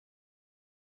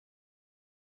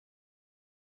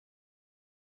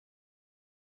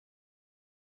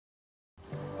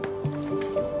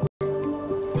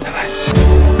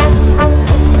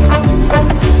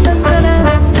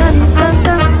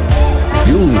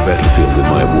battlefield in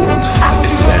my world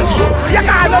is the dance floor.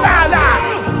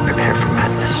 Prepare for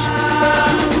madness.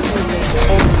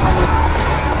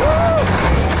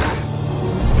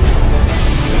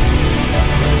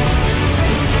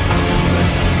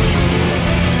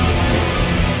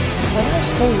 When I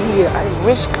stay here, I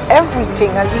risk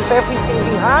everything. I leave everything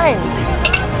behind.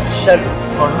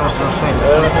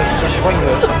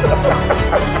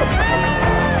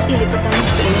 Или потому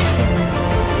что я сильная.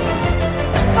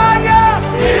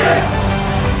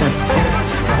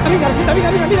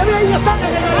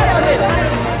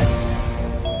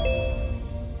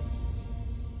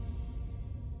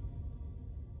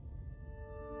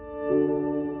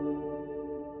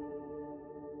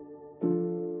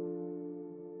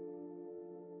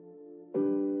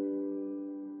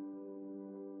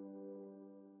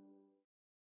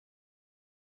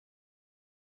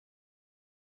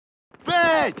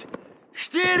 Пять,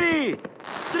 4,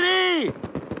 3,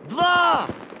 2,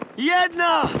 1,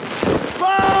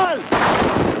 pál!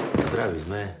 Zdraví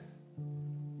sme.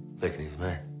 Pekný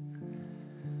sme.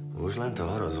 Už len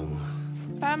toho rozumu.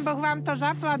 Pán Boh vám to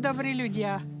zaplať, dobrí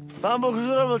ľudia. Pán Boh už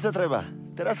urobil, čo treba.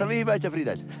 Teraz sa vyhýbajte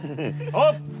pridať.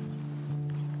 Hop!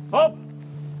 Hop!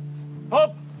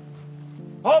 Hop!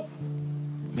 Hop!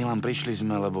 Milan, prišli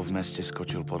sme, lebo v meste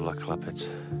skočil podľa chlapec.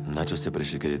 Na čo ste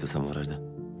prišli, keď je to samovražda?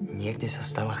 Niekde sa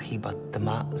stala chyba,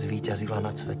 tma zvíťazila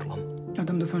nad svetlom. A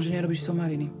tam dúfam, že nerobíš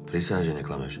somariny. Prisahaj, že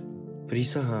neklameš.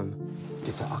 Prísahám.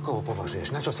 Ty sa ako ho považuješ?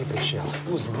 Na čo si prišiel?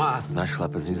 Pusť ma! Náš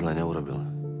chlapec nič zle neurobil.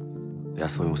 Ja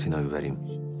svojmu synovi verím.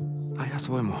 A ja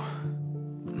svojmu.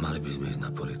 Mali by sme ísť na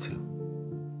políciu.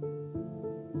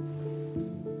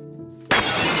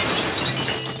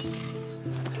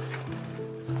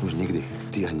 Už nikdy.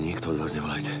 Ty ani niekto od vás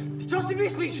nevolajte. Ty čo si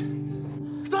myslíš?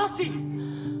 Kto si?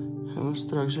 Ja mám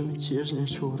strach, že mi tiež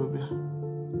niečo urobia.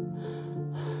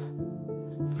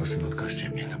 Prosím, odkážte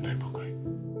mi, tam daj pokoj.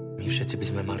 My všetci by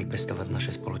sme mali pestovať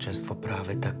naše spoločenstvo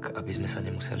práve tak, aby sme sa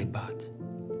nemuseli báť.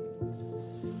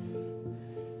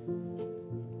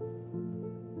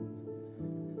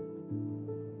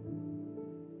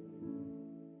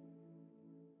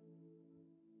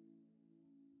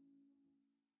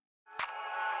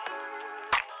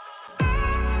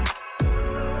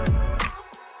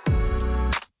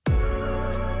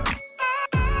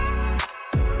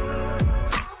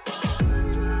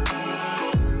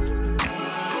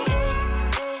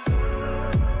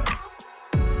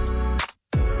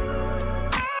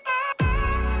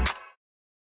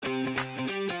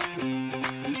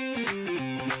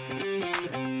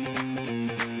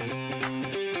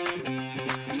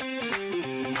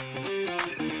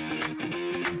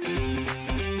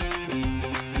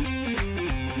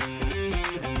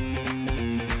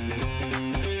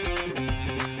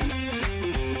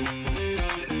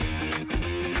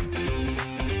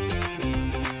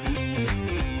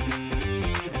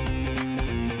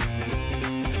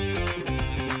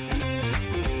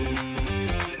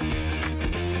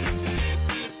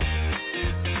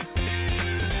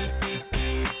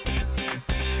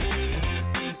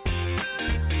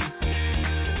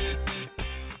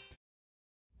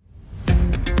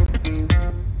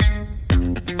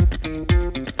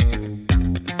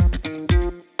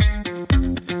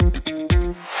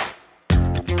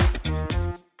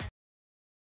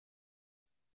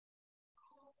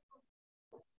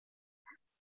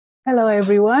 Hello,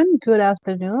 everyone. Good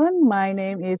afternoon. My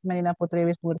name is Melina Putri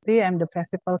Wismurti. I'm the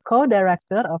festival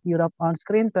co-director of Europe on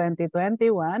Screen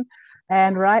 2021.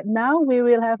 And right now we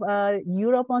will have a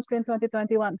Europe on Screen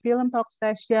 2021 film talk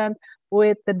session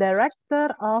with the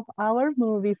director of our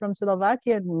movie from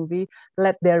Slovakian movie,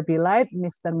 Let There Be Light,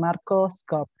 Mr. Marko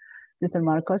Škop. Mr.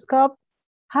 Marko Škop,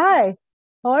 hi,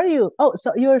 how are you? Oh,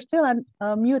 so you're still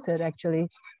muted actually.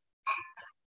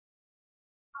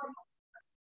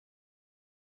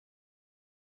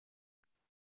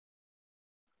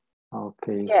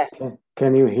 Okay. Yes.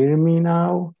 Can you hear me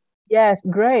now? Yes,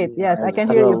 great. Yes, I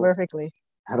can hear you perfectly.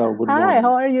 Hello, good Hi, morning.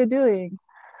 how are you doing?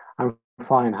 I'm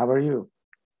fine. How are you?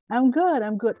 I'm good.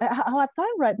 I'm good. What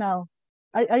time right now?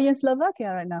 Are you in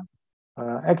Slovakia right now?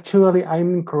 Actually, I'm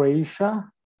in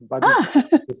Croatia, but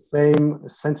it's the same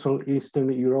Central Eastern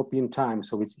European time,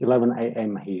 so it's 11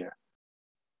 a.m. here.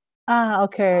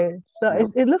 Okay. So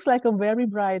it looks like a very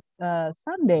bright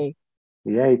Sunday.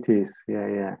 Yeah, it is.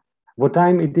 Yeah. What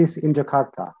time it is in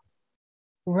Jakarta?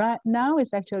 Right now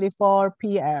it's actually 4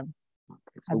 p.m.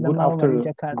 So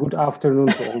good afternoon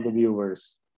to all the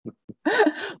viewers.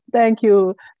 Thank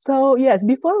you. So yes,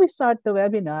 before we start the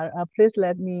webinar, please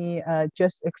let me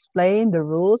just explain the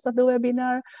rules of the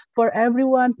webinar. For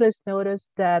everyone, please notice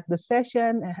that the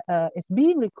session is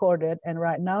being recorded and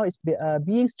right now it's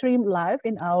being streamed live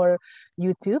in our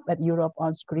YouTube at Europe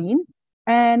on Screen.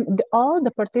 And all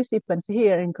the participants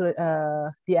here, include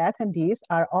the attendees,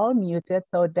 are all muted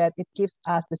so that it gives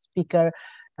us the speaker,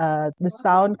 the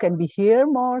sound can be heard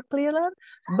more clearer.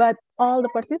 But all the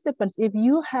participants, if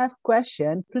you have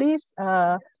question, please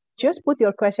just put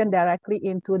your question directly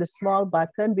into the small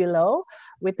button below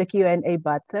with the Q&A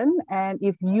button. And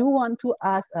if you want to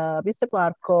ask Mr.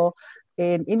 Marko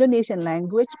in Indonesian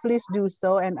language, please do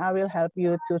so, and I will help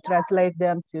you to translate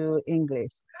them to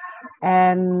English.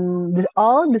 And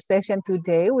all the session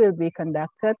today will be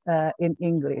conducted in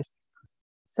English.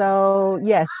 So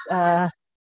yes,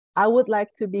 I would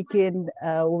like to begin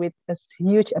with a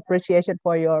huge appreciation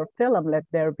for your film, Let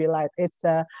There Be Light. It's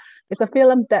a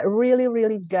film that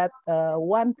really got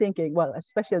one thinking, well,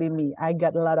 especially me. I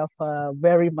got a lot of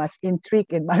very much intrigue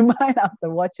in my mind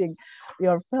after watching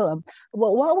your film.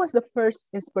 Well, what was the first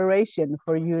inspiration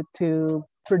for you to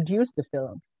produce the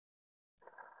film?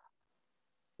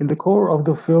 In the core of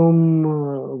the film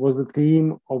was the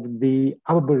theme of the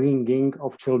upbringing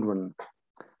of children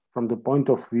from the point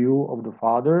of view of the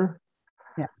father,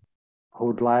 who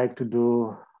would like to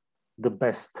do the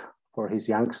best for his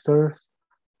youngsters.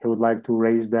 He would like to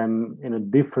raise them in a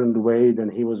different way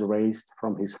than he was raised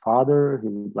from his father. He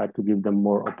would like to give them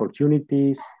more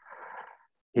opportunities.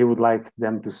 He would like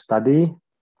them to study,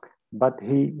 but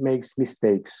he makes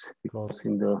mistakes because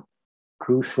in the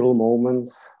crucial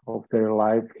moments of their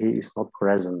life, he is not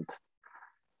present.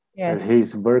 Yes. As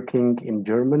he's working in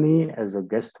Germany as a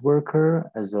guest worker,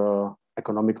 as an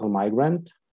economical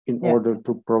migrant, in order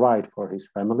to provide for his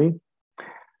family.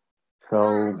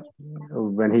 So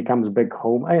when he comes back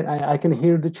home, I can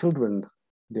hear the children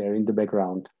there in the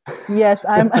background. Yes,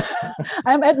 I'm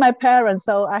I'm at my parents,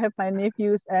 so I have my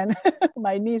nephews and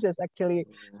my nieces actually.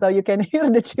 So you can hear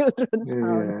the children's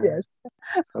sounds. Yes.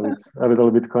 So it's a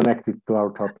little bit connected to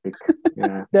our topic.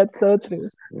 Yeah. That's so true.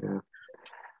 Yeah.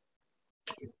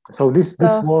 So this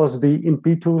was the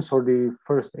impetus or the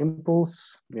first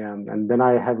impulse. Yeah. And then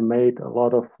I have made a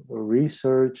lot of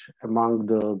research among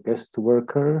the guest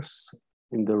workers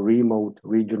in the remote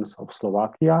regions of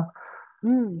Slovakia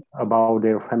about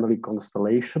their family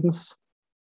constellations.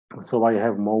 So I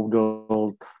have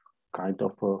modeled kind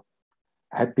of a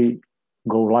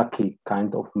happy-go-lucky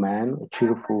kind of man, a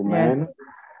cheerful man.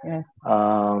 Yes.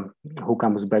 Who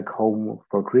comes back home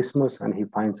for Christmas and he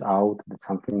finds out that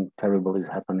something terrible is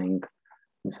happening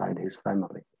inside his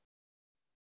family.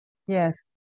 Yes.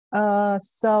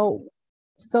 So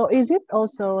is it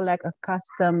also like a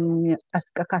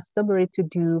customary to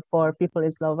do for people in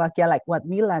Slovakia, like what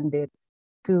Milan did,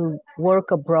 to work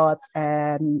abroad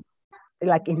and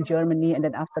like in Germany, and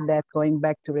then after that going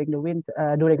back during the winter,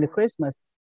 during the Christmas?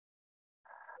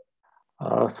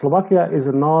 Slovakia is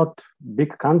a not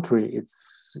big country. It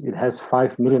has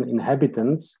 5 million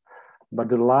inhabitants, but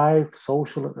the life,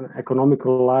 social and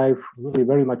economical life really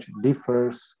very much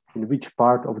differs in which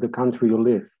part of the country you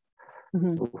live.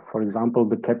 So, for example,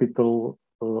 the capital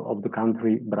of the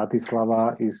country,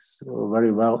 Bratislava, is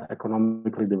very well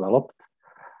economically developed.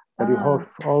 But you have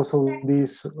also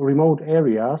these remote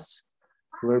areas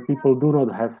where people do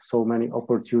not have so many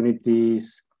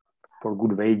opportunities for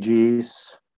good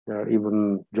wages. There are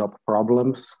even job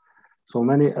problems. So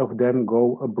many of them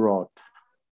go abroad.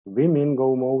 Women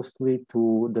go mostly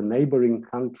to the neighboring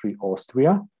country,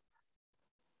 Austria.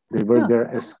 They work there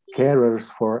as carers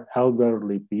for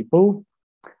elderly people.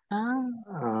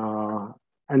 And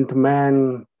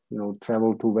men,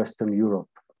 travel to Western Europe.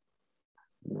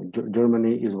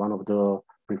 Germany is one of the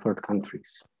preferred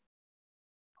countries.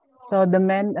 So the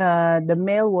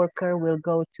male worker will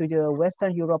go to the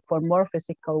Western Europe for more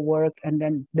physical work, and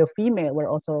then the female were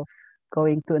also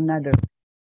going to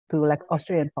like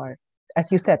Austrian part,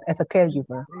 as you said, as a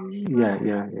caregiver. Yeah.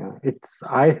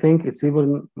 I think it's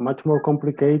even much more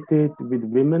complicated with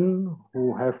women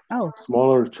who have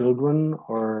smaller children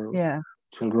or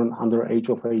children under age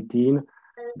of 18.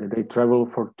 They travel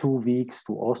for 2 weeks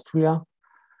to Austria.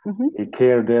 They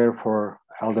care there for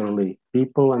elderly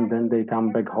people, and then they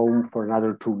come back home for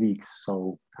another 2 weeks.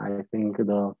 So I think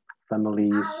the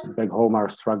families back home are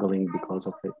struggling because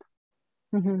of it.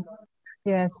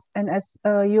 Yes, and as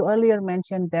you earlier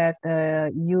mentioned that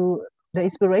the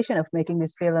inspiration of making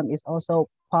this film is also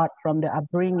part from the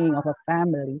upbringing of a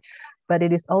family, but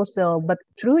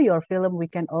through your film we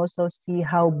can also see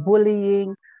how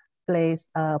bullying plays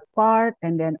a part,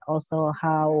 and then also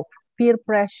how peer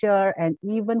pressure, and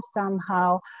even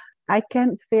somehow I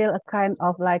can feel a kind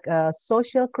of like a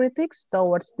social critics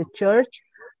towards the church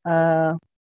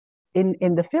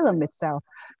in the film itself.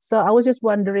 So I was just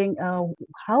wondering,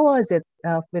 how was it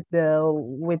with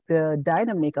the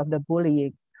dynamic of the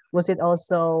bullying? Was it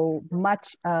also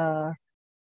much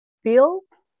feel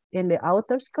in the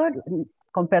outer skirt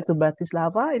compared to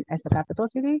Bratislava as a capital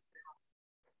city?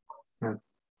 Yeah.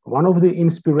 One of the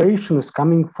inspirations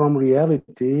coming from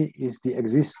reality is the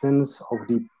existence of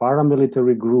the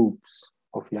paramilitary groups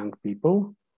of young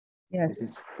people. Yes. This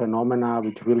is phenomena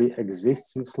which really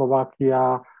exists in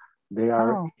Slovakia. They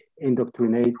are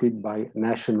indoctrinated by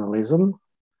nationalism.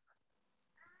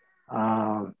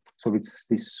 So it's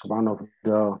this one of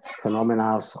the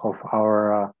phenomena of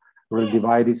our really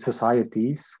divided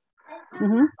societies.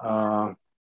 Mm-hmm.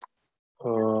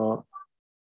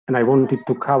 And I wanted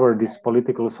to cover this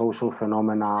political social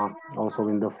phenomena also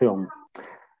in the film.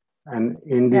 And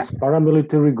in this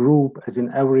paramilitary group, as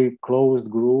in every closed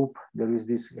group, there is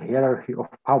this hierarchy of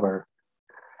power.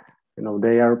 You know,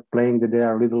 they are playing that they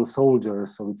are little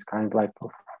soldiers, so it's kind of like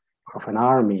of an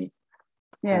army.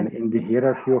 Yes. And in the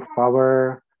hierarchy of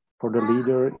power, for the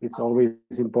leader, it's always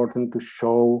important to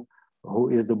show who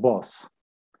is the boss.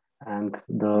 And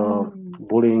the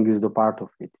bullying is the part of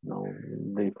it. You know,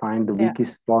 they find the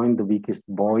weakest point, the weakest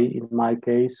boy in my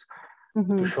case,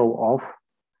 to show off,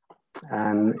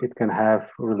 and it can have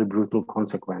really brutal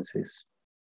consequences.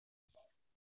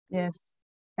 Yes,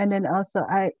 and then also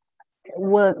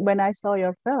when I saw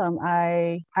your film,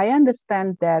 I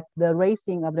understand that the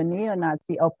raising of the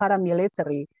neo-Nazi or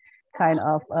paramilitary kind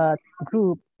of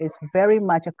group is very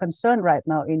much a concern right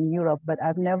now in Europe, but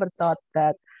I've never thought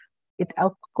that it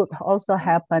could also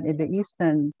happen in the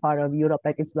eastern part of Europe,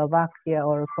 like in Slovakia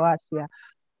or Croatia.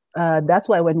 That's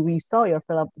why when we saw your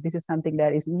film, this is something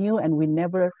that is new and we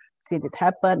never seen it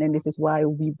happen. And this is why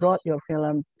we brought your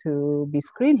film to be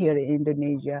screened here in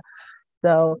Indonesia.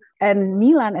 So, and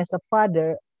Milan as a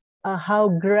father, how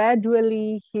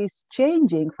gradually he's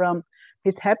changing from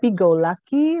his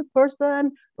happy-go-lucky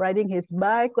person, riding his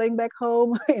bike, going back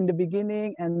home in the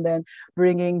beginning, and then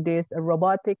bringing this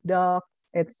robotic dog.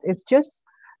 It's just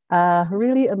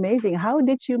really amazing. How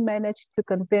did you manage to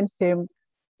convince him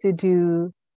to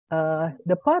do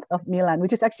the part of Milan,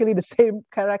 which is actually the same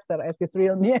character as his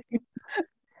real name?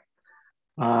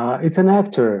 It's an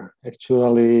actor.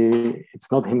 Actually,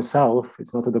 it's not himself.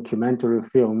 It's not a documentary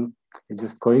film. It's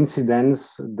just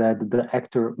coincidence that the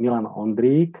actor Milan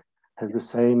Ondrík has the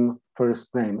same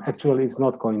first name. Actually, it's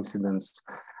not coincidence.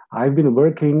 I've been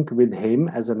working with him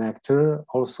as an actor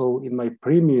also in my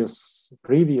previous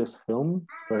film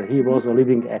where he was a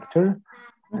leading actor.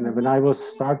 And when I was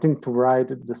starting to write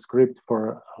the script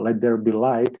for Let There Be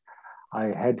Light, I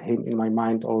had him in my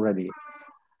mind already.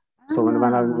 So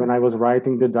when I was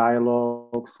writing the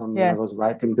dialogues and when I was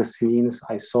writing the scenes,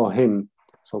 I saw him.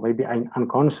 So maybe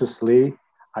unconsciously,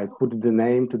 I put the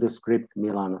name to the script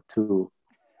Milan too.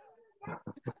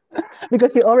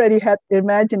 Because you already had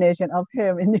imagination of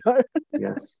him in your...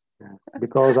 yes,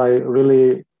 because I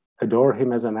really adore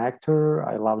him as an actor.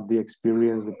 I loved the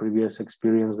experience, the previous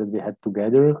experience that we had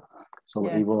together. So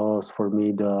he was for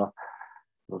me the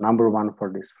number one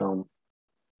for this film.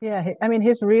 Yeah, I mean,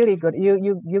 he's really good.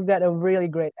 You've got a really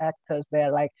great actors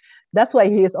there. Like, that's why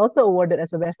he is also awarded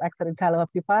as the best actor in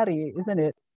Kalahapipari, isn't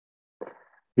it?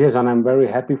 Yes, and I'm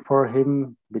very happy for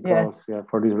him because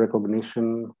for this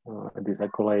recognition, this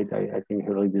accolade, I think he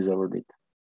really deserved it.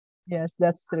 Yes,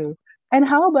 that's true. And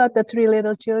how about the three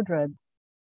little children?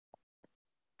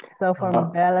 So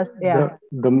from Bella's,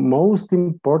 the most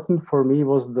important for me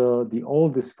was the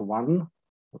oldest one.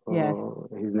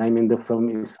 His name in the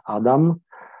film is Adam,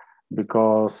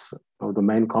 because the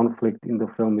main conflict in the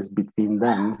film is between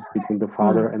them, between the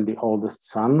father and the oldest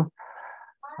son.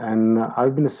 And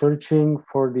I've been searching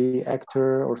for the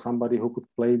actor or somebody who could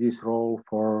play this role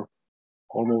for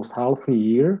almost half a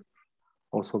year,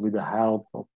 also with the help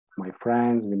of my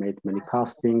friends. We made many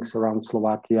castings around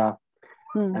Slovakia.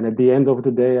 And at the end of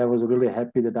the day, I was really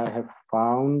happy that I have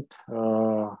found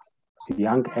a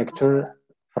young actor,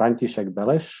 František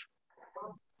Beleš,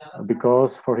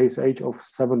 because for his age of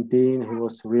 17, he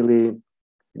was really,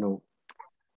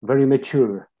 very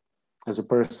mature as a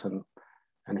person.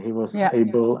 And he was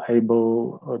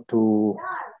able to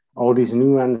all these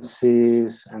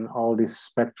nuances and all this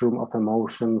spectrum of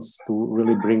emotions to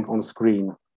really bring on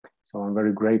screen. So I'm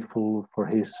very grateful for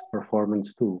his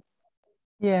performance too.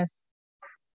 Yes.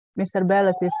 Mr.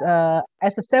 Bellis is,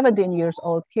 as a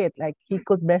 17-year-old kid, like he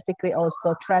could basically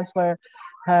also transfer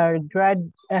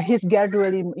his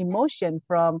gradual emotion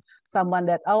from someone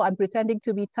that, I'm pretending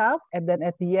to be tough. And then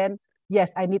at the end, yes,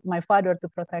 I need my father to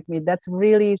protect me. That's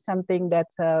really something that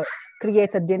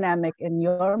creates a dynamic in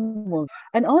your movie.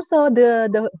 And also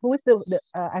the who is the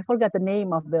I forgot the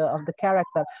name of the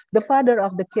character, the father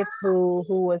of the kids who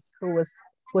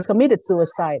was committed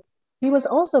suicide. He was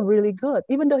also really good,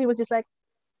 even though he was just like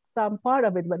some part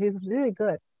of it, but he was really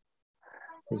good.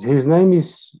 His name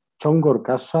is Čongor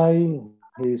Kasai.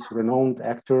 He's a renowned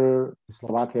actor,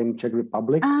 Slovakia and Czech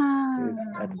Republic.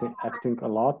 He's acting a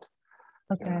lot.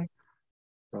 Okay.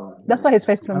 So, that's why his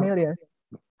face familiar.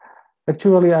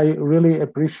 Actually, I really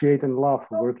appreciate and love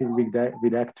working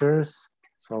with actors.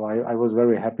 So I was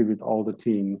very happy with all the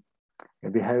team.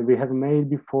 We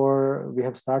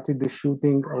have started the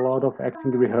shooting a lot of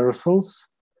acting rehearsals,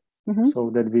 so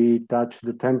that we touch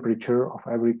the temperature of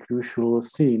every crucial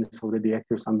scene, so that the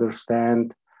actors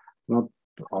understand not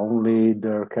only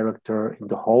their character in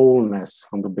the wholeness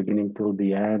from the beginning till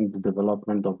the end, the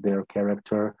development of their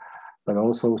character, but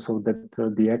also so that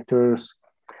the actors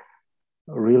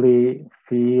really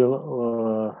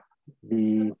feel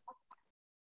the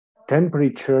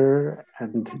temperature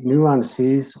and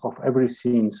nuances of every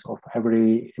scenes, of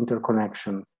every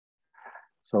interconnection.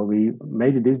 So we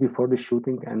made this before the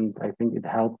shooting, and I think it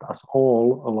helped us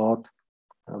all a lot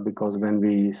because when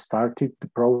we started the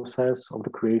process of the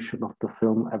creation of the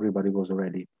film, everybody was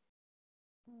ready.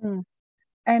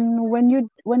 And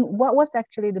what was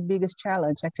actually the biggest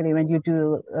challenge actually when you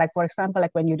do, like for example,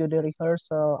 like when you do the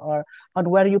rehearsal or on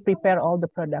where you prepare all the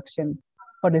production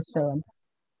for this film?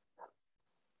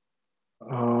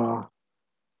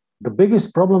 The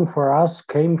biggest problem for us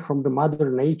came from the Mother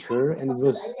Nature, and it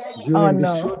was during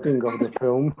the shooting of the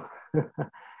film.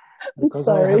 Because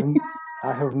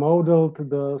I have modeled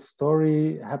the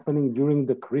story happening during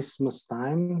the Christmas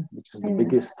time, which is the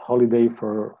biggest holiday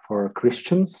for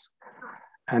Christians.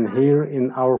 And here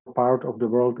in our part of the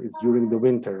world, it's during the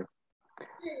winter.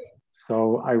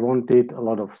 So I wanted a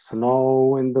lot of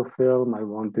snow in the film. I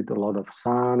wanted a lot of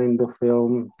sun in the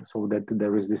film, so that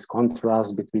there is this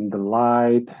contrast between the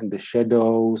light and the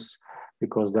shadows,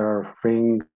 because there are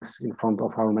things in front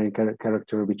of our main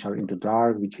character which are in the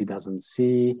dark, which he doesn't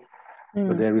see.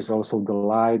 But there is also the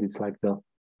light. It's like the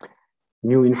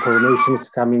new information is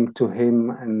coming to him,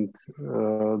 and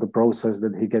the process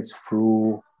that he gets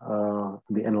through,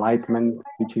 the enlightenment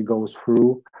which he goes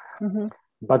through.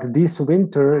 But this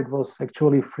winter, it was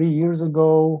actually 3 years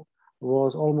ago,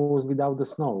 was almost without the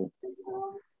snow.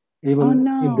 Even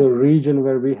in the region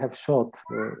where we have shot,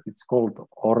 it's called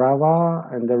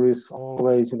Orava, and there is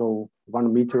always,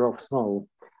 1 meter of snow.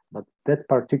 But that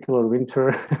particular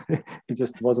winter, it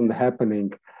just wasn't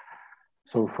happening.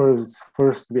 So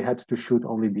first we had to shoot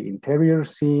only the interior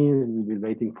scenes. We were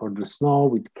waiting for the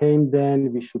snow. It came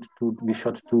then. We shot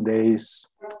 2 days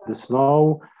the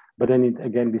snow, but then it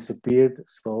again disappeared.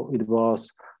 So it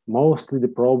was mostly the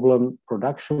problem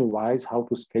production-wise, how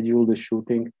to schedule the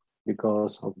shooting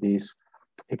because of these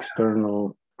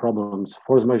external problems,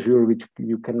 force majeure, which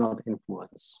you cannot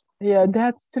influence. Yeah,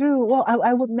 that's true. Well,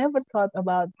 I would never thought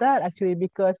about that actually,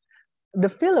 because the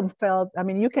film felt, I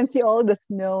mean, you can see all the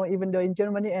snow, even though in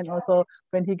Germany, and also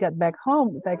when he got back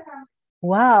home, it's like,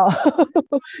 wow.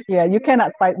 Yeah, you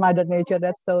cannot fight Mother Nature.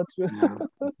 That's so true. Yeah.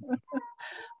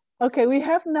 Okay, we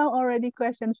have now already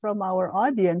questions from our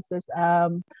audiences.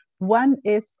 One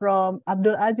is from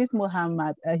Abdul Aziz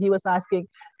Muhammad. He was asking,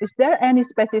 is there any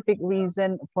specific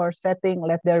reason for setting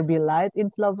Let There Be Light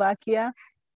in Slovakia?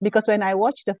 Because when I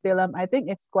watched the film, I think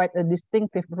it's quite a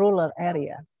distinctive rural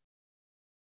area.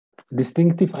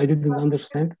 Distinctive? I didn't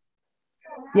understand.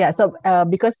 Yeah, so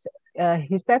because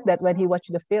he said that when he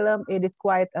watched the film, it is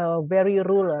quite very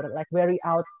rural, like very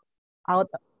out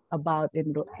about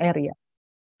in the area.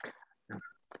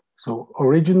 So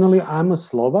originally I'm a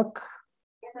Slovak.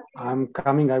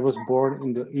 I was born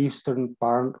in the eastern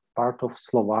part of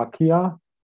Slovakia,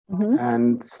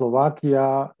 and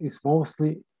Slovakia is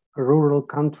mostly a rural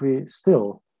country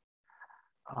still.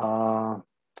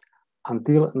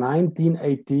 Until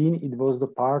 1918, it was the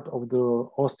part of the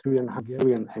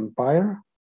Austrian-Hungarian Empire,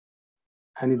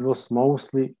 and it was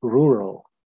mostly rural.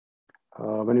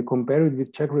 When you compare it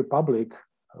with Czech Republic,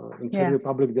 in Czech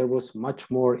Republic there was much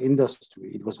more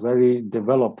industry. It was very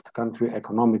developed country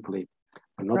economically,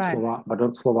 but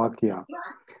not Slovakia.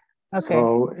 Okay.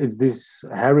 So it's this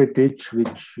heritage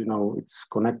which, it's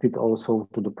connected also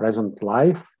to the present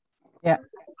life. Yeah.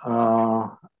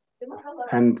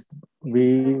 And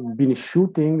we've been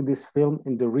shooting this film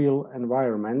in the real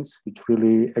environments which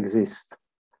really exist.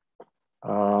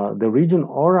 The region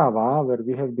Orava, where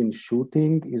we have been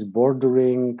shooting, is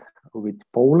bordering with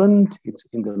Poland. It's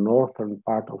in the northern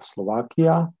part of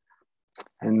Slovakia.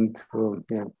 And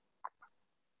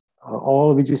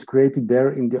all which is created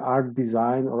there in the art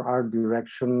design or art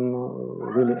direction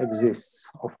really exists.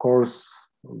 Of course,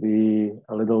 we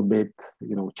a little bit,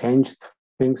 changed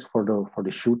things for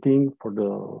the shooting, for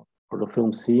the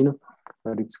film scene,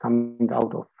 but it's coming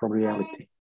out from reality.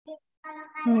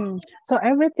 So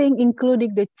everything,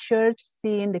 including the church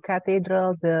scene, the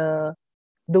cathedral, the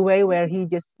way where he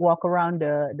just walk around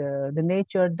the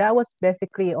nature, that was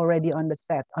basically already on the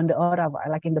set, on the Orava,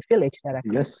 like in the village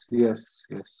directly. Yes.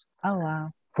 Oh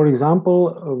wow. For example,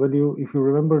 if you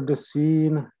remember the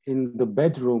scene in the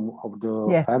bedroom of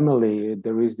the family,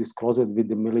 there is this closet with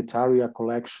the militaria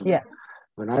collection. Yeah.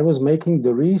 When I was making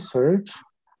the research,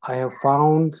 I have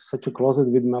found such a closet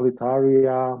with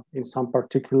militaria in some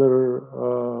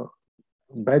particular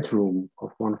bedroom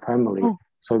of one family. Oh.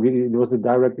 So it was the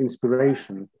direct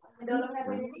inspiration.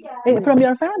 From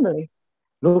your family?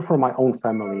 No, from my own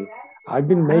family. I've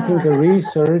been making the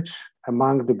research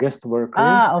among the guest workers.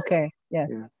 Okay. Yes.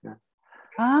 Yeah.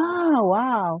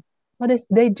 Wow. So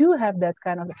they do have that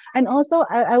kind of, and also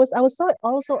I was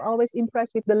also always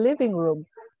impressed with the living room,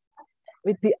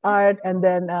 with the art, and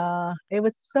then it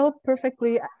was so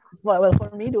perfectly, well,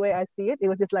 for me, the way I see it, it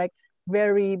was just like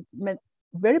very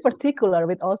particular,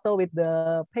 with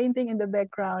the painting in the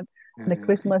background, the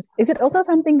Christmas. Is it also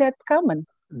something that's common?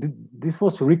 This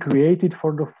was recreated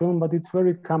for the film, but it's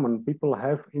very common. People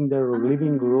have in their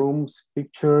living rooms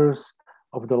pictures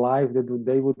of the life that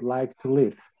they would like to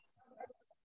live.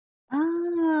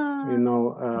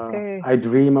 Okay. I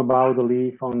dream about a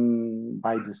life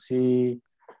by the sea.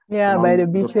 Yeah, by the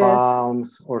beaches. The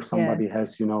palms, or somebody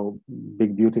has,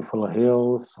 big, beautiful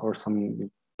hills or some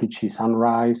kitschy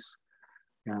sunrise.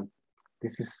 Yeah,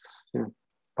 this is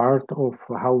part of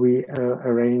how we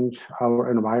arrange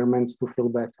our environments to feel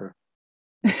better.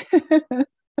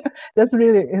 That's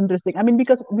really interesting. I mean,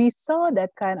 because we saw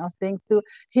that kind of thing too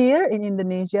here in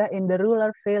Indonesia, in the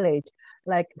rural village,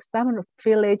 like some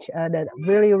village that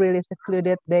really, really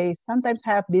secluded. They sometimes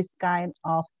have this kind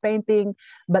of painting,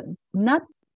 but not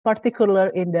particular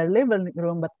in their living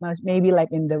room, but maybe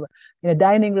like in the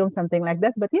dining room, something like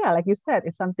that. But yeah, like you said,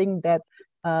 it's something that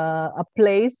a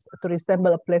place to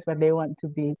resemble a place where they want to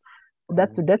be.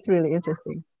 That's really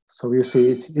interesting. So you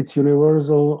see, it's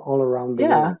universal all around the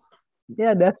world.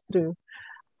 Yeah, that's true.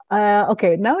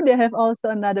 Okay, now they have also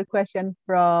another question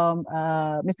from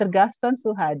Mr. Gaston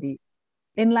Suhadi.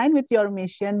 In line with your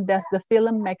mission, does the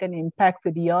film make an impact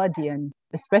to the audience,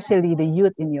 especially the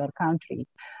youth in your country?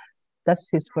 That's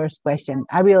his first question.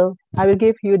 I will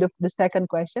give you the second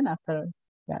question after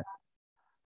that.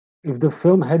 If the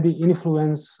film had the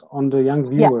influence on the young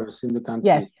viewers in the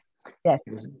country.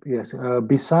 Yes.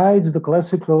 Besides the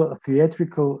classical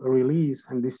theatrical release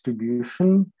and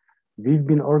distribution, we've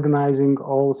been organizing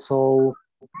also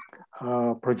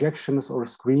projections or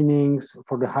screenings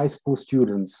for the high school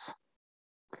students.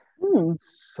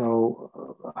 So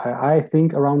I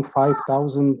think around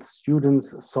 5,000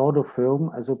 students saw the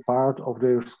film as a part of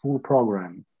their school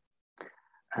program.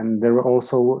 And it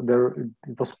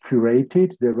was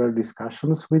curated, there were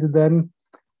discussions with them.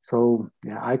 So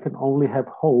I can only have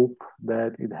hope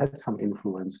that it had some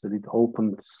influence, that it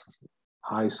opened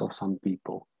eyes of some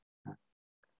people.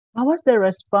 How was the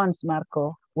response,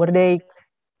 Marko? Were they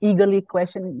eagerly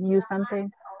questioning you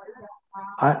something?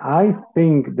 I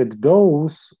think that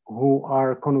those who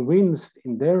are convinced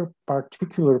in their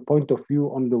particular point of view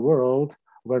on the world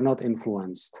were not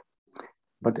influenced.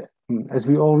 But as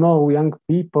we all know, young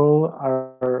people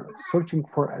are searching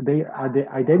for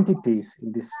their identities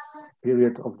in this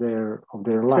period of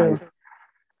their life,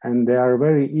 and they are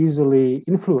very easily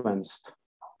influenced,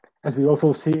 as we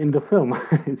also see in the film.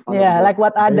 It's like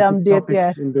what Adam did.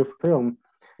 Yes, in the film.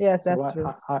 Yes, that's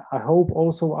true. I hope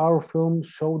also our film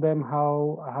show them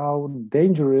how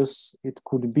dangerous it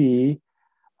could be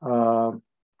to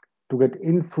get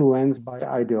influenced by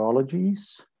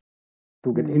ideologies,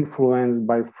 to get influenced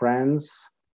by friends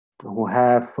who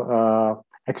have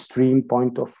extreme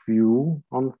point of view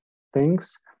on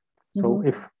things. So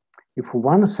if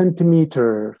 1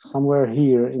 centimeter somewhere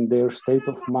here in their state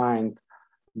of mind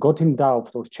got in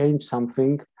doubt or changed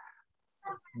something,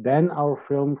 then our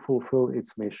film fulfilled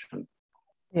its mission.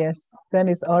 Yes, then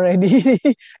it's already,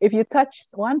 if you touch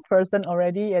one person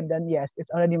already, and then yes, it's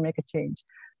already make a change.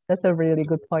 That's a really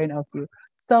good point of view.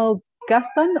 So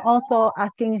Gaston also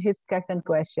asking his second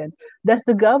question, does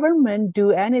the government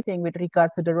do anything with regard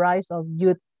to the rise of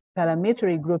youth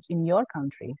paramilitary groups in your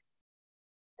country?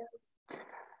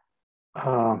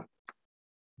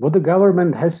 What the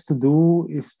government has to do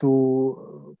is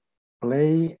to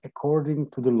play according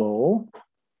to the law.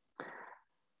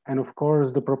 And of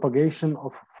course, the propagation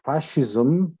of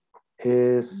fascism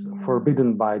is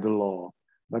forbidden by the law.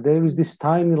 But there is this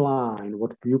tiny line,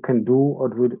 what you can do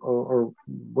or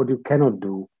what you cannot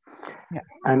do. Yeah.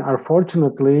 And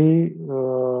unfortunately,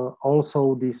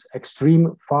 also this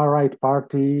extreme far-right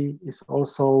party is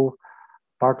also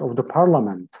part of the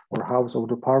parliament or house of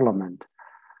the parliament.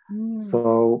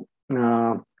 So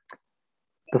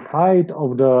the fight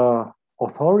of the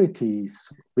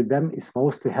authorities with them is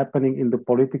mostly happening in the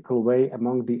political way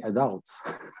among the adults.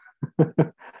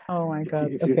 Oh my God!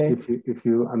 If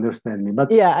you understand me,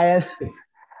 but yeah,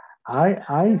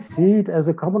 I see it as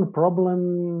a common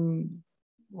problem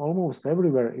almost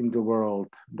everywhere in the world.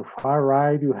 The far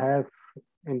right you have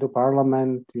in the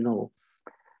parliament, you know,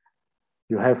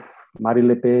 you have Marine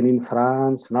Le Pen in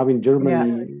France. Now in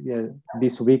Germany,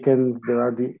 this weekend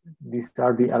these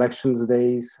are the elections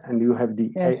days, and you have the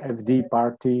AfD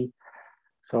party.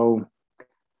 So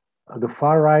the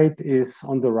far right is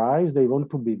on the rise. They want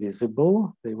to be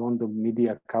visible. They want the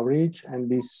media coverage, and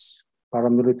these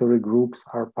paramilitary groups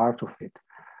are part of it.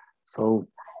 So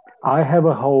I have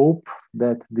a hope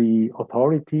that the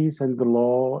authorities and the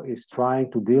law is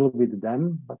trying to deal with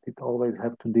them, but it always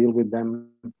have to deal with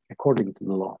them according to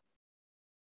the law.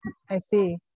 I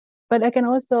see. But I can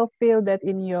also feel that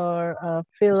in your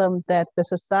film that the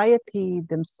society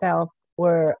themselves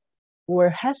were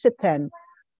hesitant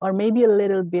or maybe a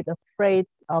little bit afraid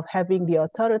of having the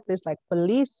authorities like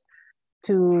police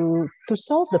to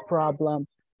solve the problem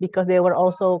because they were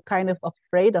also kind of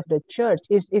afraid of the church.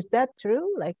 Is that true?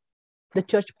 Like the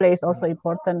church plays also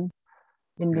important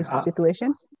in this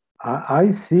situation? I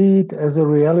see it as a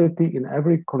reality in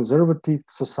every conservative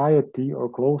society or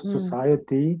closed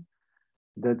society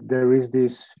that there is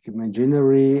this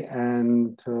imaginary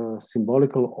and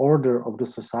symbolical order of the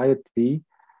society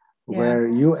where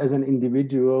you as an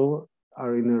individual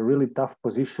are in a really tough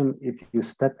position if you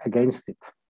step against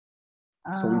it.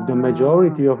 So if the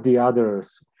majority of the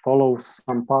others follow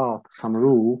some path, some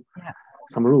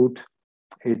route,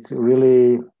 it's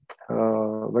really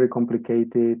very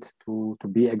complicated to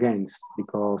be against,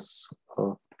 because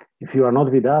if you are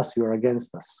not with us, you are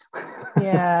against us.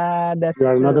 Yeah, that's you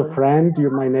are true. not a friend,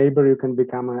 you're my neighbor, you can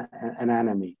become an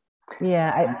enemy.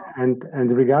 Yeah. And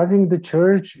regarding the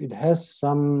church, it has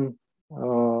some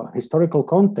historical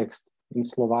context in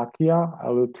Slovakia. I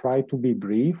will try to be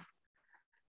brief.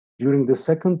 During the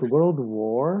Second World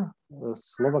War, the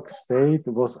Slovak state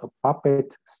was a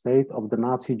puppet state of the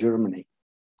Nazi Germany.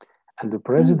 And the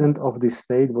president of this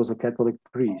state was a Catholic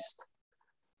priest.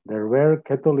 There were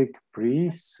Catholic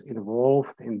priests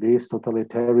involved in this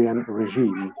totalitarian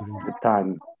regime at the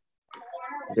time.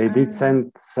 They did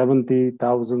send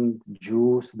 70,000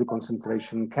 Jews to the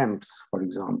concentration camps, for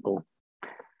example.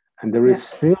 And there is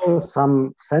still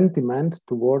some sentiment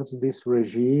towards this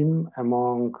regime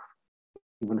among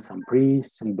even some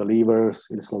priests and believers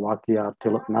in Slovakia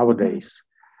till nowadays.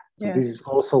 So this is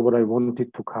also what I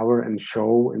wanted to cover and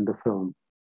show in the film.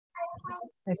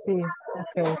 I see.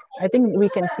 Okay. I think we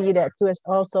can see that too, as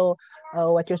also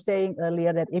what you're saying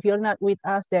earlier, that if you're not with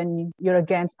us, then you're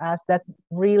against us. That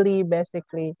really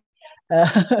basically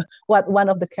what one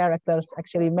of the characters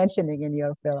actually mentioning in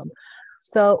your film.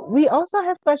 So we also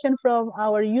have question from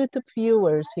our YouTube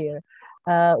viewers here.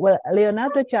 Well,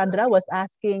 Leonardo Chandra was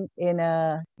asking in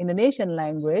a Indonesian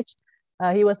language.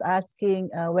 He was asking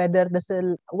whether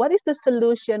what is the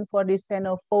solution for the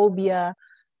xenophobia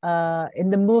in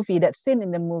the movie, that scene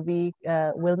in the movie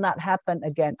will not happen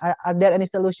again. Are there any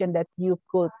solution that you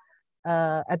could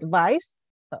advise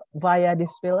via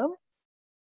this film?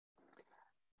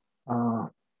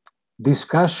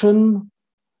 Discussion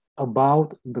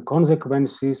about the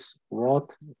consequences,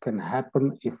 what can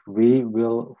happen if we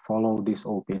will follow these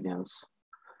opinions,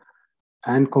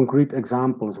 and concrete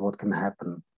examples, what can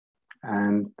happen.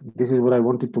 And this is what I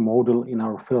wanted to model in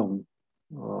our film.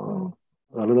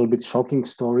 A little bit shocking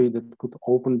story that could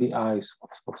open the eyes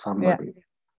of somebody.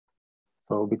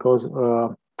 So because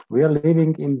we are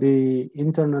living in the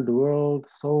internet world,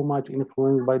 so much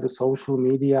influenced by the social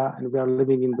media, and we are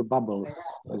living in the bubbles,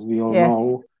 as we all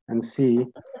know and see.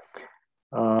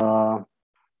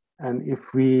 And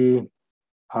if we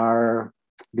are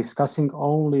discussing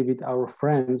only with our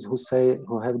friends who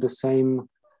have the same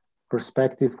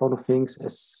perspective on things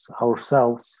as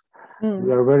ourselves,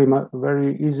 we are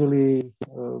very easily,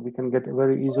 we can get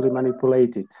very easily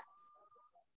manipulated.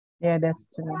 Yeah, that's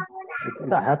true.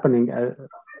 It's happening.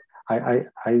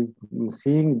 I'm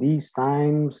seeing these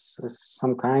times as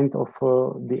some kind of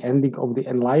the ending of the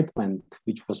Enlightenment,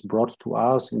 which was brought to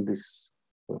us in this,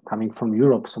 coming from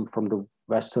Europe, from the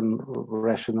Western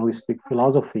rationalistic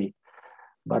philosophy.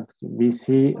 But we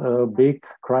see a big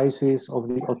crisis of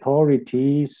the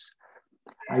authorities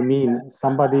I mean,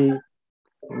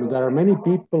 there are many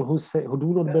people who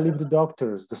do not believe the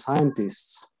doctors, the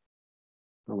scientists.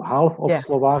 Half of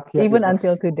Slovakia even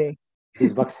until today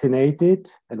is vaccinated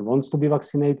and wants to be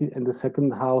vaccinated, and the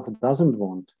second half doesn't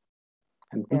want.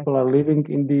 And people are living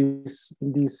in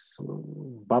these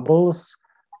bubbles,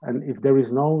 and if there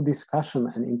is no discussion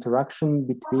and interaction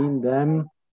between them,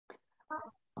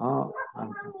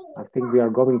 I think we are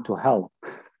going to hell.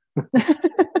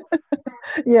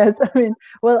 Yes, I mean,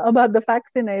 well, about the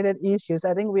vaccinated issues,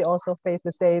 I think we also face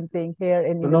the same thing here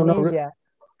in Indonesia.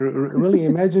 Really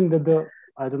imagine that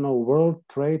world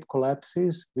trade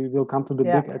collapses. We will come to the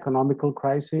big economical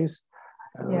crisis.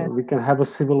 We can have a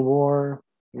civil war.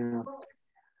 Yeah.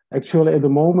 Actually, at the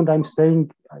moment, I'm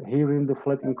staying here in the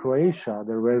flat in Croatia.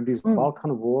 There were these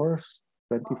Balkan wars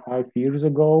 25 years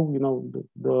ago,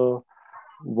 the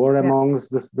war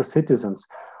amongst the citizens.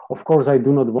 Of course, I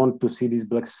do not want to see this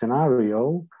black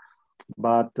scenario,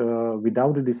 but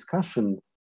without a discussion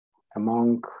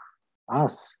among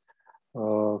us,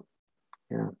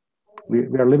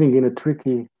 we are living in a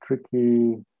tricky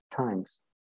times.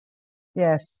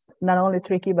 Yes, not only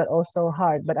tricky, but also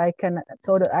hard. But I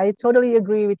totally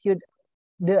agree with you.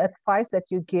 The advice that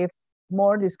you give,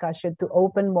 more discussion, to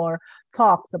open more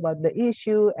talks about the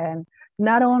issue, and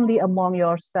not only among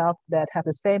yourself that have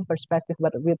the same perspective,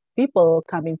 but with people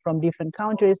coming from different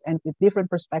countries and with different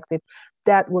perspectives,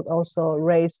 that would also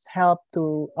raising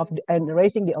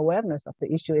the awareness of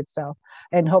the issue itself.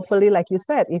 And hopefully, like you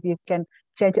said, if you can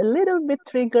change a little bit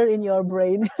trigger in your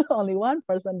brain, only one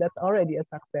person, that's already a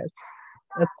success.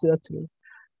 That's so true.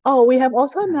 Oh, we have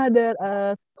also another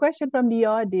question from the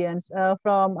audience,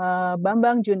 from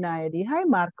Bambang Junaidi. Hi,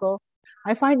 Marko.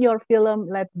 I find your film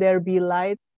Let There Be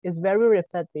Light is very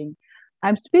reflecting.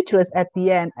 I'm speechless at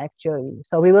the end, actually.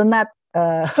 So we will not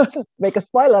make a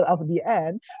spoiler of the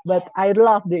end, but I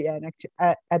love the end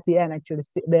at the end, actually,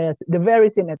 the very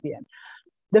scene at the end.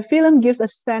 The film gives a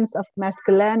sense of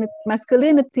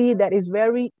masculinity that is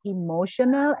very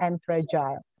emotional and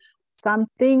fragile,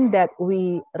 something that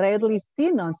we rarely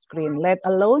see on screen, let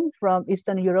alone from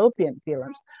Eastern European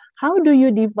films. How do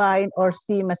you define or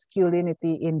see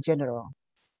masculinity in general?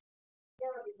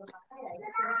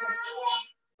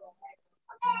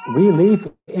 We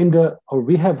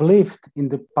have lived in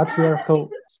the patriarchal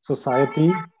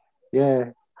society.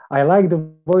 Yeah, I like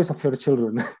the voice of your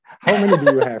children. How many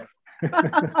do you have?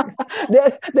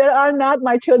 There are not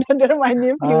my children, they're my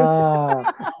nephews.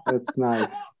 That's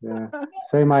nice. Yeah,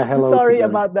 say my hello. Sorry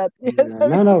about that. Yes,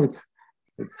 yeah. No, it's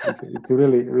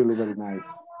really, really very nice.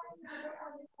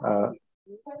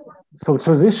 So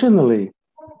traditionally,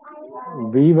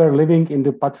 we were living in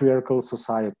the patriarchal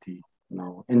society.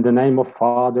 In the name of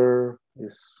father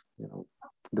is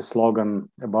the slogan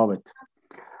above it,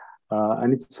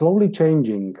 and it's slowly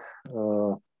changing.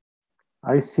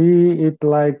 I see it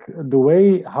like the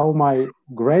way how my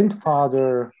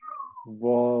grandfather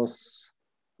was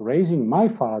raising my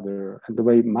father and the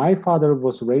way my father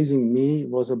was raising me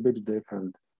was a bit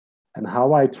different. And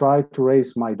how I try to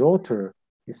raise my daughter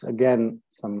is again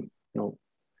some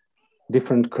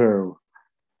different curve.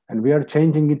 And we are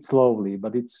changing it slowly,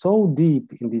 but it's so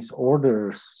deep in these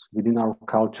orders within our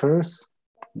cultures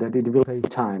that it will take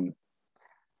time.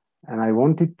 And I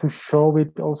wanted to show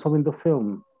it also in the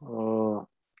film.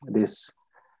 This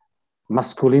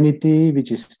masculinity,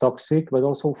 which is toxic, but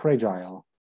also fragile,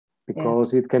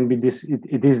 because it can be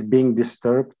it is being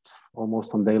disturbed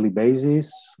almost on daily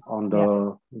basis on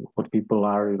what people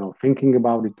are thinking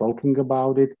about it, talking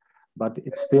about it, but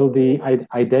it's still the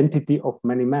identity of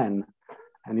many men,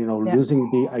 and losing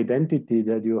the identity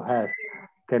that you have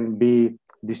can be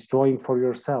destroying for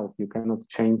yourself. You cannot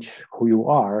change who you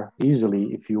are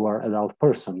easily if you are an adult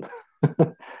person.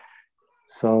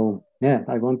 So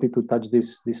I wanted to touch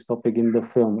this topic in the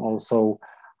film. Also,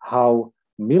 how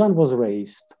Milan was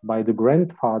raised by the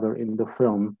grandfather in the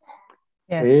film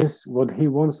is what he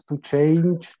wants to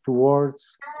change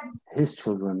towards his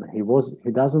children.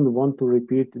 He doesn't want to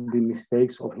repeat the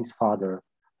mistakes of his father,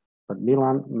 but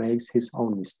Milan makes his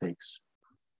own mistakes.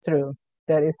 True,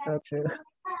 that is so true.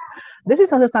 This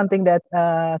is also something that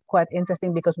quite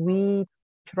interesting, because we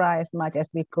try as much as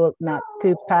we could not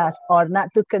to pass or not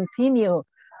to continue.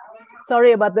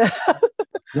 Sorry about the.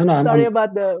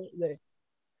 About the.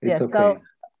 It's okay.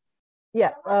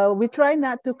 So we try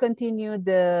not to continue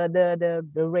the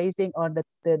raising or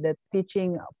the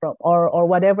teaching from or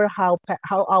whatever how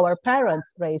our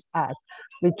parents raised us.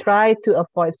 We try to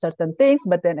avoid certain things,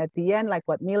 but then at the end, like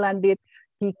what Milan did,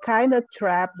 he kind of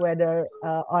trapped whether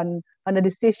on a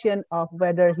decision of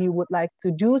whether he would like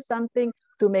to do something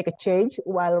to make a change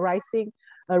while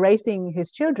raising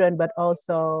his children, but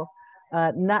also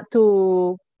not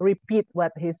to repeat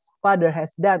what his father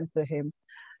has done to him.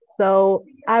 So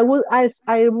I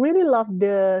really love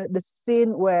the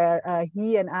scene where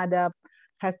he and Ada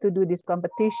has to do this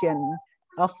competition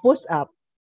of push up.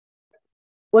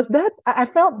 Was that, I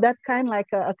felt that kind like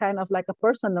a kind of like a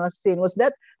personal scene. Was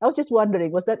that, I was just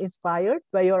wondering, was that inspired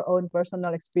by your own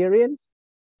personal experience?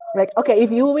 Like, okay,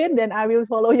 if you win, then I will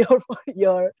follow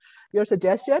your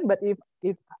suggestion. But if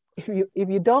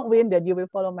you don't win, then you will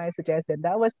follow my suggestion.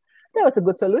 That was a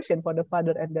good solution for the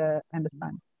father and the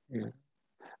son. Yeah.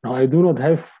 Now, I do not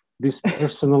have this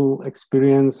personal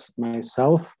experience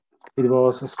myself. It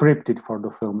was scripted for the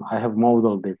film. I have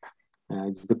modeled it.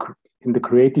 It's in the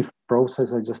creative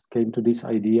process, I just came to this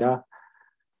idea.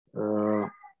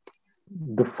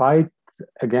 The fight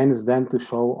against them to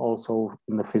show also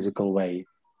in a physical way.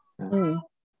 So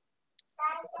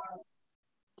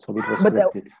it was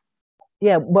scripted.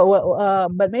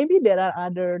 But maybe there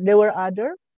were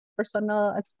other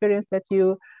personal experience that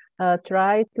you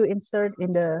try to insert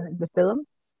in the film.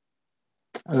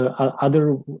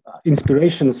 Other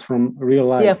inspirations from real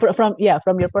life. From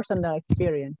your personal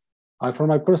experience. From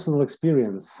my personal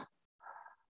experience,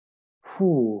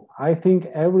 I think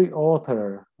every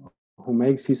author who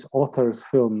makes his author's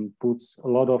film puts a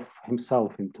lot of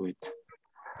himself into it,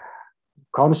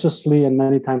 consciously and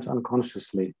many times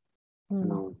unconsciously. You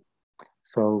know,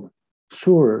 so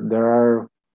sure, there are.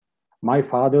 My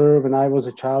father, when I was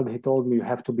a child, he told me, "You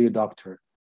have to be a doctor.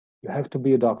 You have to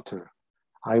be a doctor.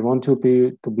 I want you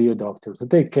to be a doctor, to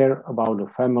take care about the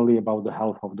family, about the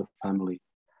health of the family."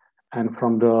 And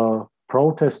from the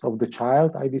protest of the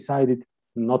child, I decided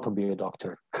not to be a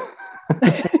doctor.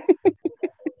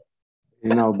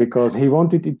 You know, because he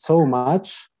wanted it so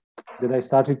much that I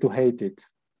started to hate it.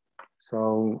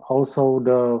 So also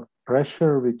the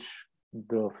pressure which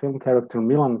the film character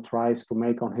Milan tries to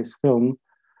make on his film,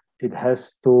 it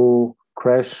has to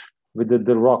crash with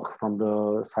the rock from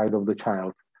the side of the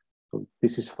child. So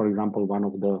this is, for example, one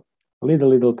of the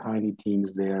little tiny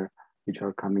themes there, which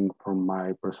are coming from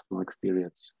my personal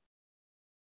experience.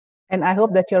 And I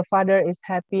hope that your father is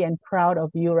happy and proud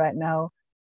of you right now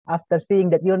after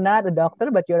seeing that you're not a doctor,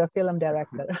 but you're a film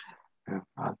director.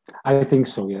 Yeah, I think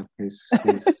so, yeah. He's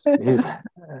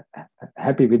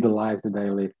happy with the life that I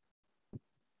live.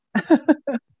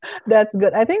 That's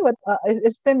good. I think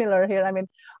it's similar here. I mean,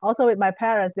 also with my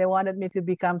parents, they wanted me to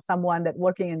become someone that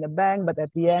working in the bank, but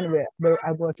at the end,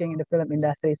 I'm working in the film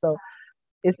industry. So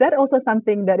is that also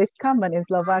something that is common in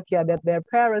Slovakia, that their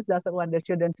parents doesn't want their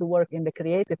children to work in the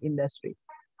creative industry?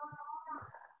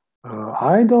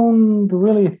 I don't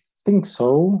really think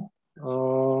so.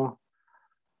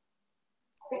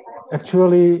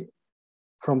 Actually,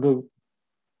 from the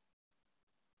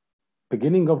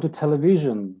beginning of the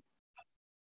television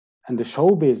and the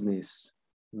show business,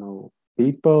 you know,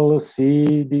 people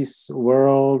see this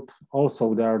world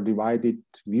also. There are divided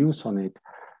views on it.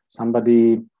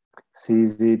 Somebody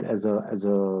sees it as a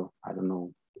I don't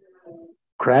know,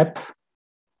 crap,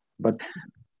 but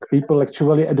people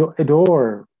actually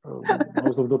adore.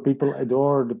 Most of the people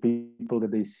adore the people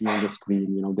that they see on the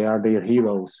screen. You know, they are their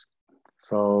heroes.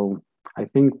 So I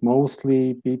think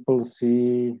mostly people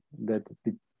see that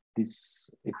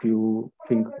this, if you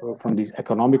think from this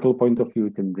economical point of view,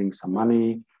 it can bring some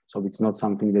money. So it's not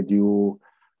something that you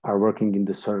are working in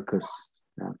the circus.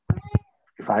 Yeah.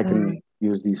 If I can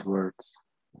use these words.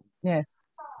 Yes.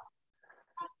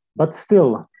 But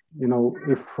still, you know,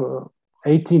 if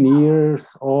 18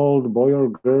 years old boy or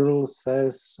girl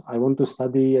says, I want to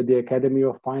study at the Academy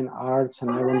of Fine Arts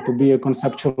and I want to be a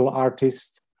conceptual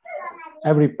artist,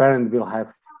 every parent will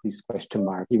have this question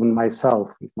mark. Even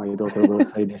myself, if my daughter will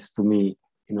say this to me,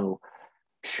 you know,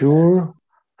 sure,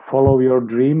 follow your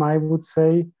dream, I would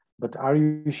say, but are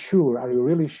you sure? Are you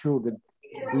really sure that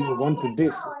do you want to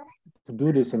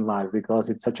do this in life? Because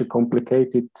it's such a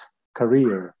complicated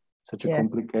career, such a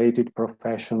complicated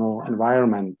professional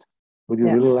environment. Would you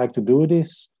really like to do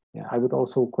this? Yeah, I would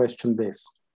also question this.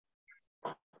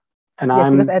 And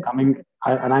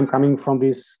I'm coming from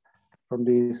this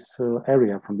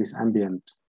area, from this ambient.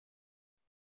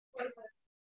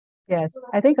 Yes,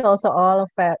 I think also all of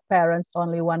parents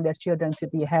only want their children to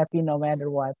be happy no matter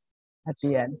what at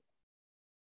the end.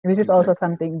 This is also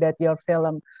something that your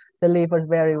film delivers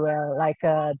very well. Like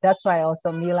that's why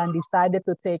also Milan decided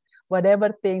to take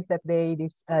whatever things that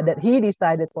that he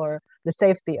decided for the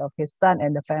safety of his son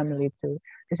and the family too.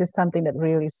 This is something that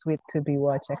really sweet to be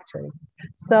watched actually.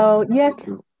 So yes,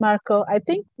 Marko, I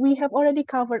think we have already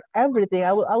covered everything.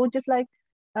 I would just like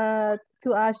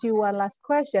to ask you one last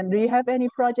question. Do you have any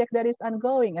project that is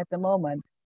ongoing at the moment?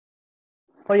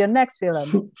 for your next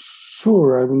film?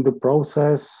 Sure. I'm in the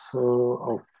process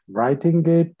of writing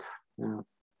it.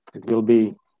 It will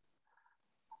be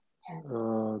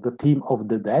the theme of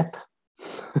the death.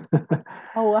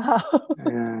 Oh wow!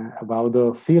 About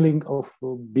the feeling of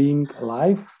being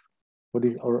alive,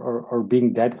 or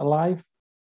being dead alive.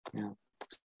 Yeah.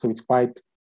 So it's quite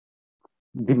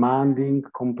demanding,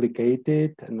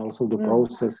 complicated, and also the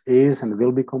process is and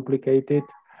will be complicated.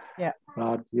 Yeah.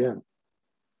 But yeah,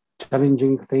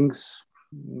 challenging things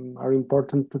are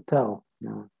important to tell.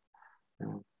 Yeah.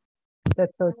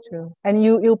 That's so true. And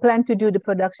you plan to do the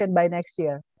production by next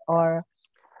year, or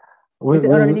is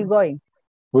it already going?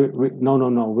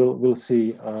 No. We'll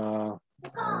see.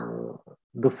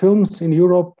 The films in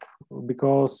Europe,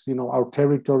 because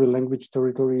our language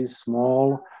territory is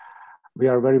small. We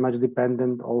are very much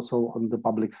dependent also on the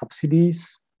public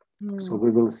subsidies. So we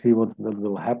will see what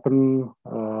will happen.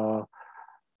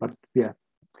 But yeah,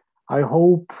 I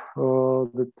hope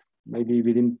that maybe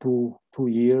within two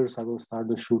years I will start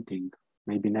the shooting.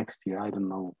 Maybe next year, I don't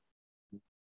know.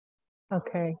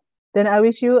 Okay. Then I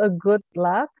wish you a good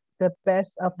luck, the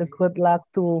best of the good luck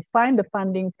to find the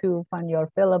funding to fund your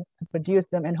film, to produce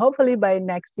them. And hopefully by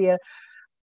next year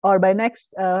or by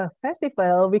next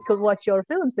festival, we could watch your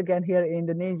films again here in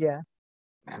Indonesia.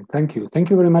 Thank you. Thank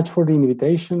you very much for the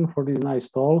invitation, for this nice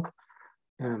talk.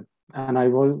 And I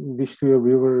will wish to your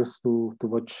viewers to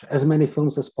watch as many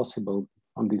films as possible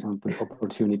on this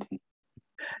opportunity.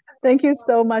 Thank you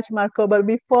so much, Marko. But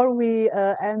before we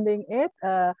ending it,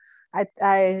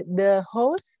 the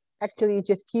host actually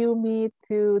just cue me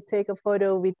to take a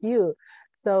photo with you.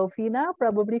 So Fina,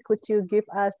 probably could you give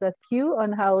us a cue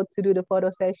on how to do the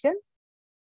photo session?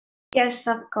 Yes,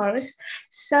 of course.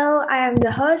 So I am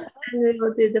the host and we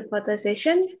will do the photo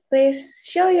session. Please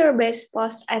show your best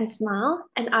pose and smile,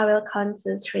 and I will count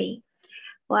to 3.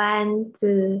 1,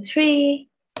 2, 3.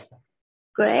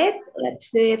 Great. Let's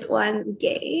do it one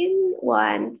again.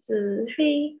 1, 2,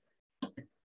 3.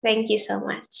 Thank you so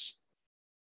much.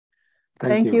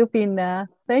 Thank you, Fina.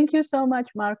 Thank you so much,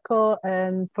 Marko,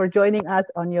 and for joining us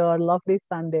on your lovely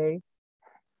Sunday.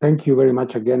 Thank you very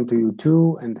much again to you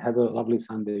too, and have a lovely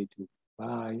Sunday too.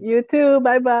 Bye. You too.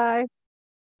 Bye-bye.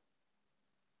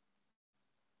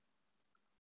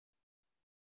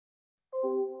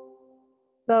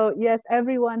 So yes,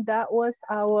 everyone, that was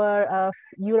our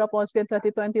Europe on Screen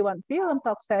 2021 film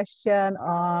talk session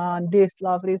on this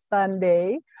lovely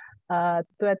Sunday,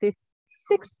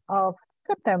 26th of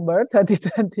September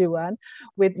 2021,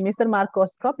 with Mr. Marko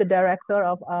Škop, the director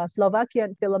of a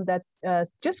Slovakian film that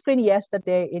just screened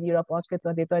yesterday in Europe on Screen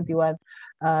 2021.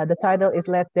 The title is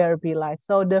Let There Be Light.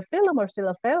 So the film are still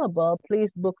available.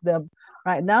 Please book them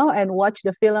right now and watch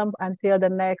the film until the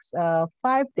next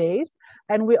 5 days.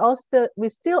 And we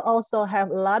still also have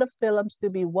a lot of films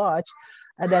to be watched.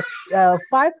 That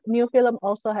 5 new films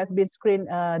also have been screened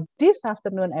this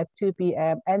afternoon at 2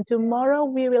 p.m. And tomorrow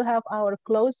we will have our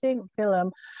closing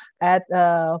film at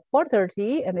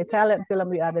 4:30, an Italian film,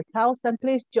 We Are the Thousand.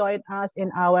 Please join us in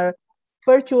our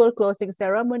virtual closing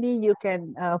ceremony. You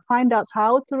can find out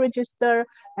how to register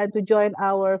and to join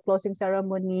our closing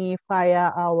ceremony via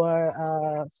our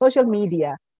social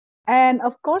media. And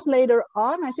of course, later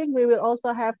on, I think we will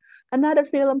also have another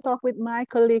film talk with my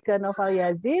colleague, Noval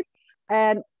Yazid.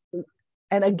 And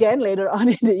again, later on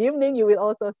in the evening, you will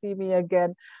also see me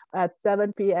again at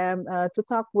 7 p.m. To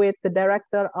talk with the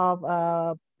director of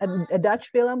a Dutch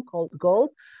film called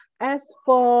Gold. As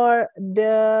for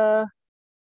the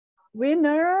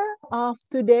winner of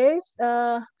today's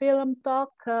film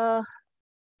talk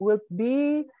will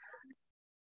be...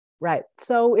 Right,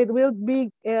 so it will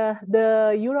be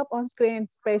the Europe on Screen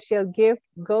special gift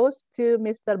goes to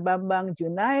Mr. Bambang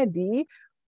Junaidi.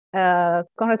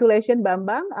 Congratulations,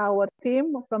 Bambang. Our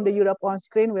team from the Europe on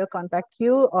Screen will contact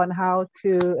you on how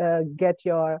to get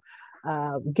your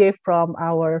gift from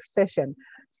our session.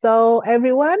 So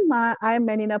everyone, I'm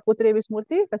Menina Putri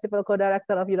Wismurti, Festival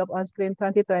Co-Director of Europe on Screen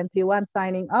 2021,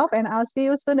 signing off, and I'll see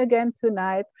you soon again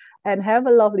tonight, and have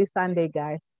a lovely Sunday,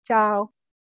 guys. Ciao.